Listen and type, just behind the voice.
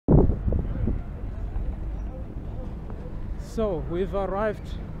So we've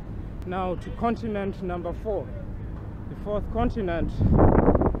arrived now to continent number 4, the 4th continent.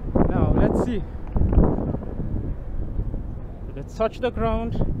 Now let's see. Let's touch the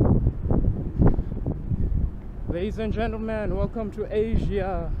ground. Ladies and gentlemen, welcome to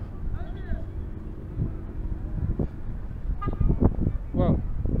Asia. Well,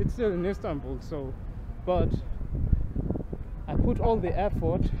 it's still in Istanbul, so, but I put all the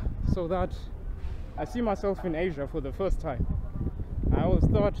effort so that I see myself in Asia for the first time. I always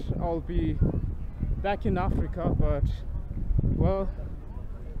thought I'll be back in Africa, but well,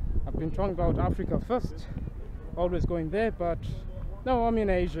 I've been talking about Africa first, always going there, but now I'm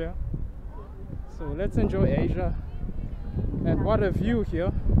in Asia. So let's enjoy Asia. And what a view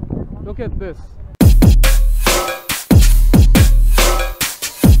here. Look at this.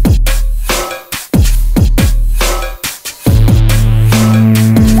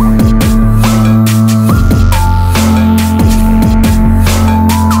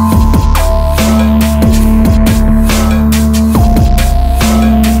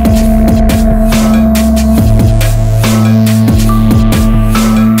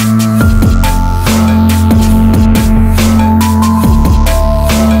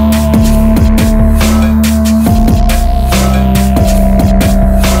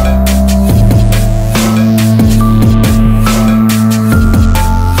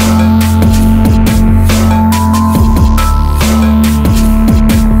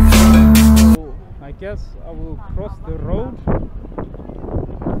 I will cross the road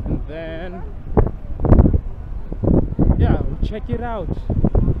and then yeah, we'll check it out.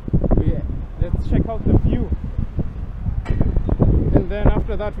 Let's check out the view, and then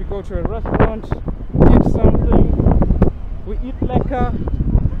after that we go to a restaurant, eat something, we eat lekker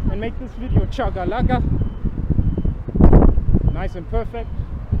and make this video chagalaga, nice and perfect.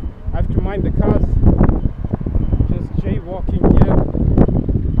 I have to mind the cars, just jaywalking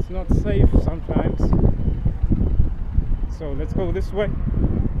here, it's not safe sometimes. So let's go this way.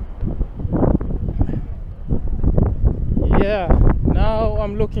 Yeah, now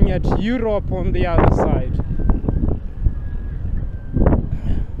I'm looking at Europe on the other side.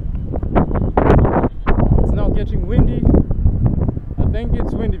 It's now getting windy. I think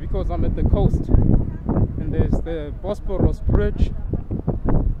it's windy because I'm at the coast. And there's the Bosporus Bridge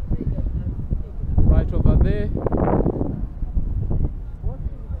right over there.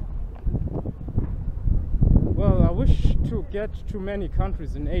 Well, I wish to get to many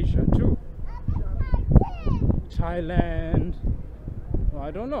countries in Asia too. Thailand, well, I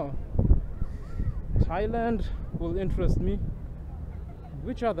don't know. Thailand will interest me.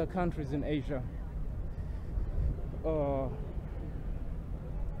 Which other countries in Asia?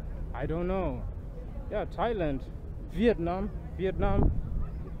 I don't know. Yeah, Thailand, Vietnam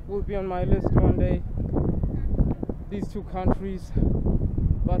will be on my list one day. These two countries.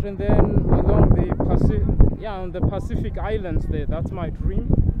 But and then along the on the Pacific Islands there, that's my dream.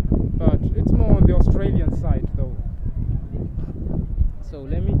 But it's more on the Australian side though. So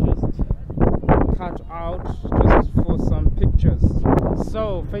let me just cut out just for some pictures.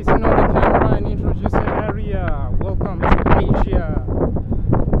 So facing on the camera and introducing area. Welcome to Asia.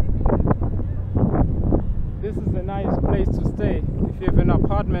 This is a nice place to stay. If you have an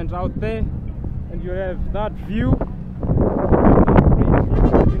apartment out there and you have that view,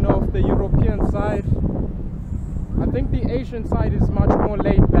 you know, of the European side. I think the Asian side is much more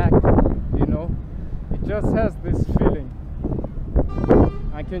laid back, you know. It just has this feeling.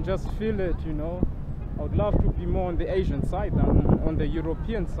 I can just feel it, you know. I would love to be more on the Asian side than on the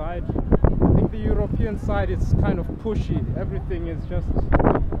European side. I think the European side is kind of pushy. Everything is just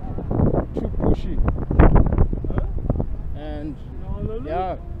too pushy. And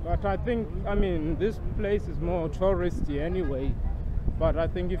yeah, but I think, I mean, this place is more touristy anyway. But I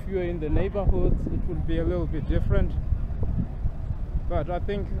think if you're in the neighborhoods, it would be a little bit different. But I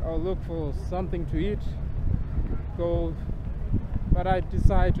think I'll look for something to eat. But I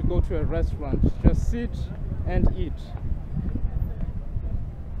decide to go to a restaurant. Just sit and eat.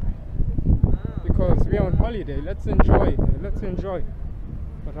 Because we're on holiday. Let's enjoy. Let's enjoy.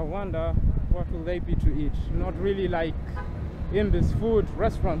 But I wonder what will they be to eat. Not really like in this food,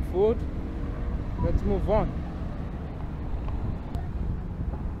 restaurant food. Let's move on.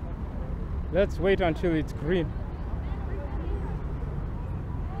 Let's wait until it's green.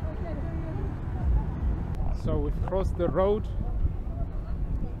 So we've crossed the road.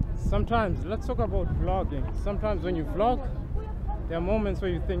 Sometimes, let's talk about vlogging. Sometimes when you vlog, there are moments where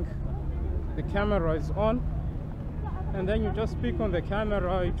you think the camera is on, and then you just speak on the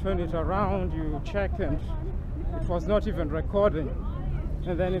camera, you turn it around, you check, and it was not even recording.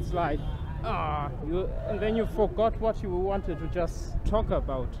 And then it's like, And then you forgot what you wanted to just talk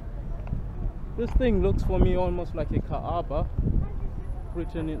about. This thing looks for me almost like a Kaaba,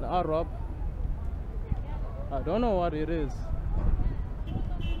 written in Arab. I don't know what it is.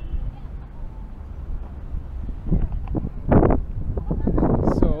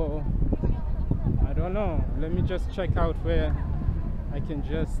 So, I don't know. Let me just check out where I can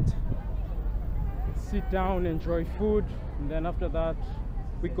just sit down, enjoy food, and then after that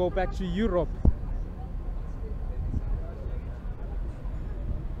we go back to Europe.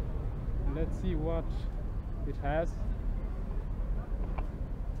 Let's see what it has.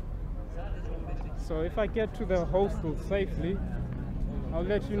 So if I get to the hostel safely, I'll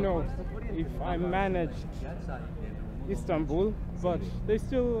let you know if I managed Istanbul, but there's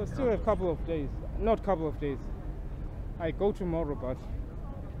still a couple of days. Not couple of days. I go tomorrow, but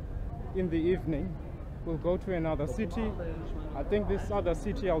in the evening we'll go to another city. I think this other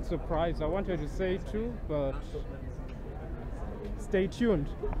city I'll surprise. I wanted to say too, but stay tuned.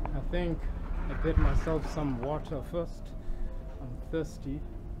 I think I get myself some water first. I'm thirsty.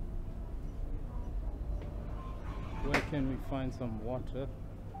 Where can we find some water?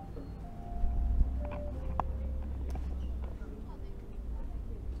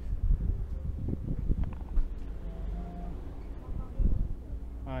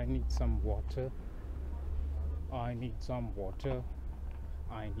 I need some water. I need some water.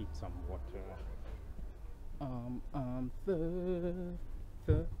 I need some water. I'm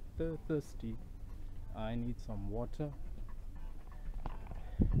thirsty. I need some water.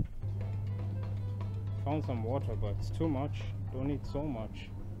 Found some water, but it's too much. Don't need so much.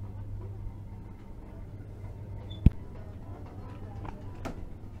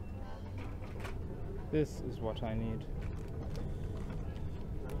 This is what I need.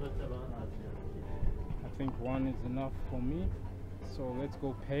 I think one is enough for me. So let's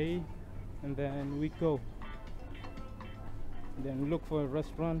go pay and then we go. Then look for a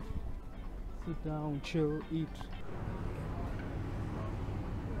restaurant, sit down, chill, eat.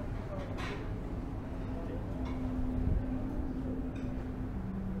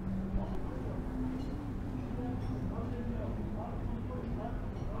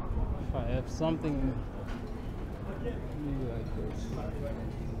 If I have something like this.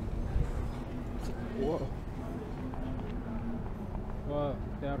 Whoa. Well,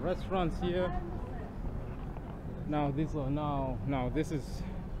 there are restaurants here. Now these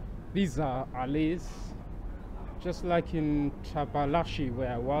are alleys, just like in Tabalashi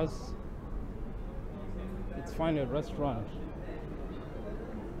where I was. Let's find a restaurant.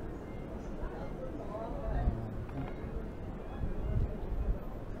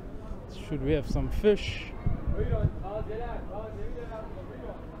 Should we have some fish?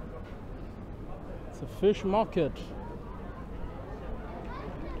 It's a fish market.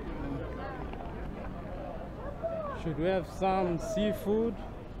 Should we have some seafood?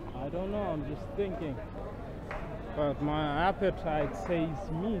 I don't know, I'm just thinking. But my appetite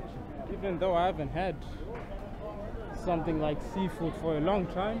says meat, even though I haven't had something like seafood for a long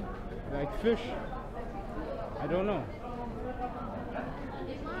time, like fish. I don't know.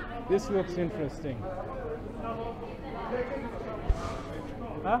 This looks interesting.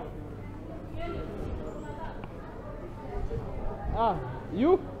 Huh? Ah,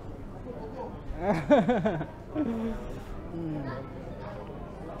 you? I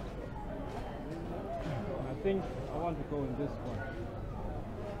think I want to go in this one.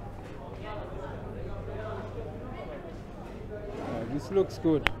 This looks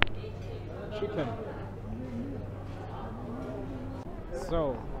good. Chicken.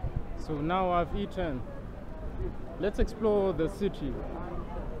 So now I've eaten. Let's explore the city.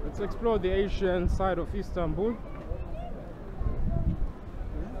 Let's explore the Asian side of Istanbul.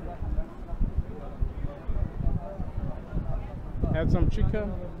 Had some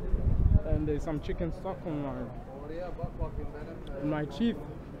chicken, and there's some chicken stock on my teeth.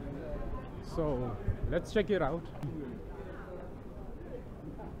 So let's check it out.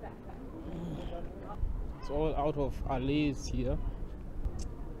 It's all out of alleys here.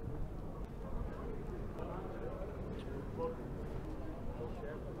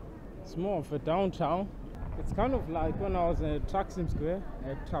 It's more of a downtown. It's kind of like when I was at Taksim Square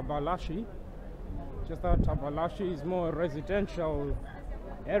at Tabalashi. Just that Tabalashi is more a residential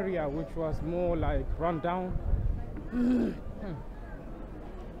area, which was more like run down.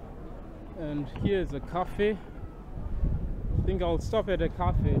 And here's a cafe. I think I'll stop at a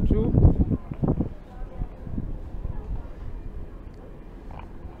cafe too.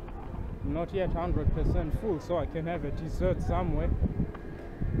 Not yet 100% full, so I can have a dessert somewhere.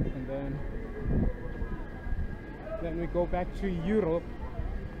 And then we go back to Europe.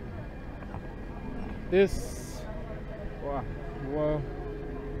 This, wow, well,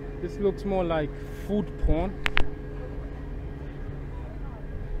 this looks more like food porn.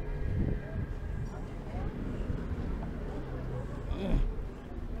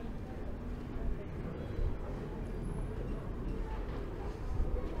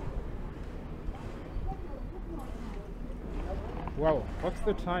 Wow, what's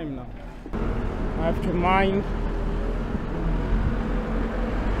the time now? I have to mind.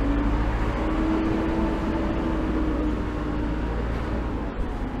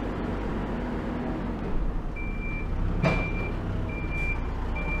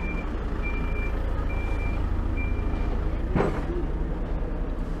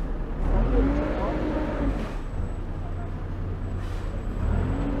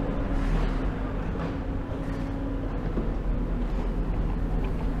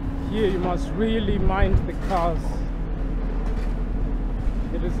 Here you must really mind the cars.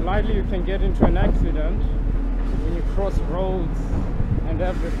 It is likely you can get into an accident when you cross roads and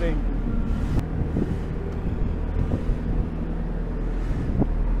everything.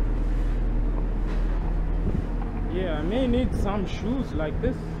 Yeah, I may need some shoes like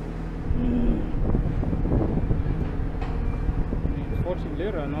this. 40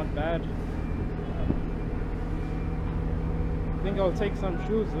 lira, not bad. I think I'll take some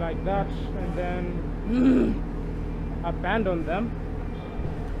shoes like that and then abandon them,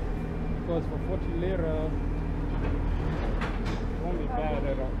 because for 40 lira it won't be bad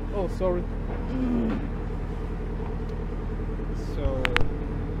at all. Oh, sorry. So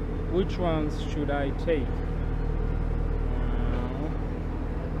which ones should I take?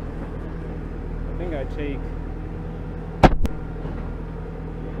 I think I take,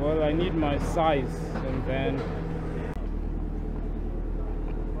 well, I need my size, and then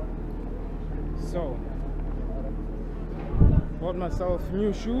so bought myself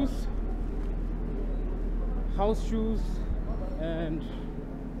new shoes, house shoes and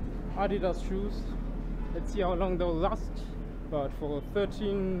Adidas shoes. Let's see how long they'll last, but for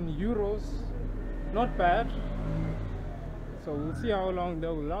 13 euros, not bad. So we'll see how long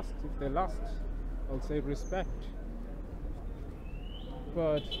they'll last. If they last, I'll say respect.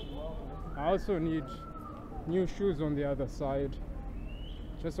 But I also need new shoes on the other side.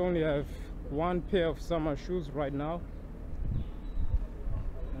 Just only have one pair of summer shoes right now,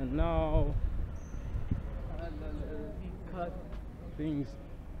 and now things,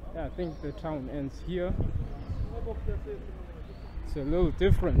 yeah, I think the town ends here. It's a little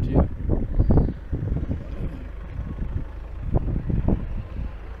different here.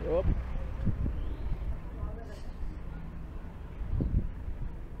 Yep.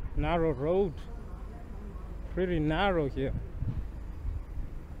 Narrow road, pretty narrow here.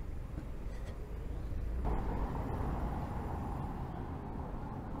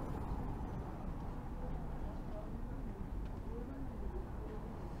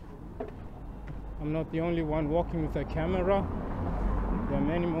 I'm not the only one walking with a camera. There are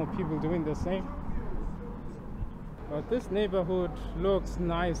many more people doing the same. But this neighborhood looks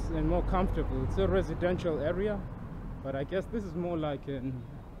nice and more comfortable. It's a residential area, but I guess this is more like a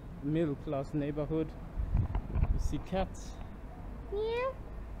middle-class neighborhood. You see cats. Meow.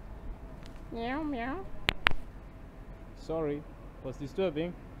 Meow, meow. Sorry, was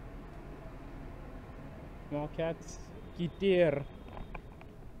disturbing. More cats. Gider.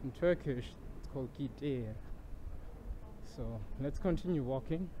 In Turkish, called Gider. So let's continue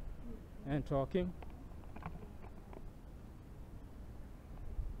walking and talking.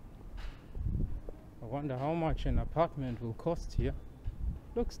 I wonder how much an apartment will cost here.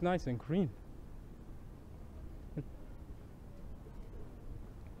 Looks nice and green.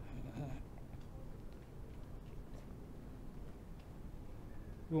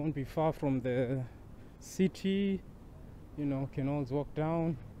 We won't be far from the city, you know, can always walk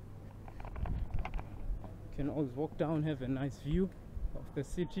down. Can always walk down, have a nice view of the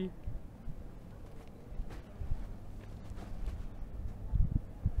city.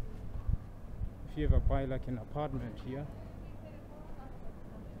 If you ever buy like an apartment here.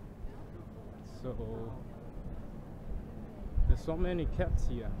 So there's so many cats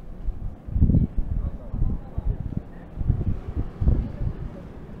here.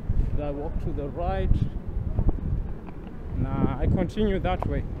 Should I walk to the right? Nah, I continue that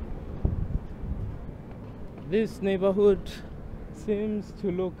way. This neighborhood seems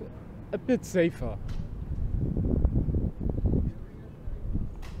to look a bit safer.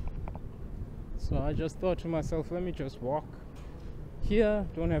 So I just thought to myself, let me just walk here,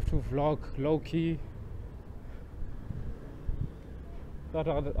 don't have to vlog low-key. That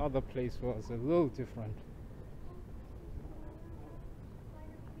other place was a little different.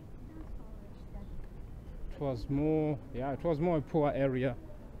 was more, yeah, it was more a poor area,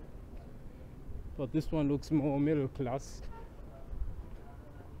 but this one looks more middle class.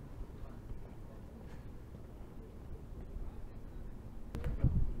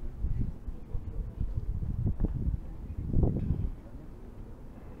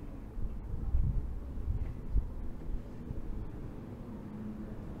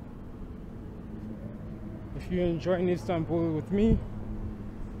 If you enjoy Istanbul with me,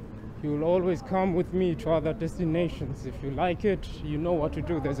 you will always come with me to other destinations. If you like it, you know what to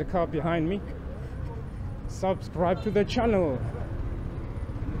do. There's a car behind me. Subscribe to the channel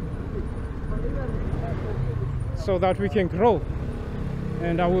so that we can grow,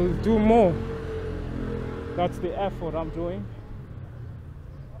 and I will do more. That's the effort I'm doing.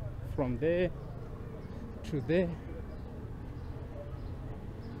 From there to there.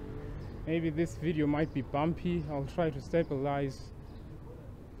 Maybe this video might be bumpy. I'll try to stabilize.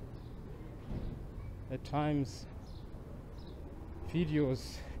 At times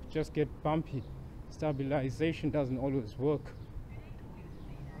videos just get bumpy. Stabilization doesn't always work.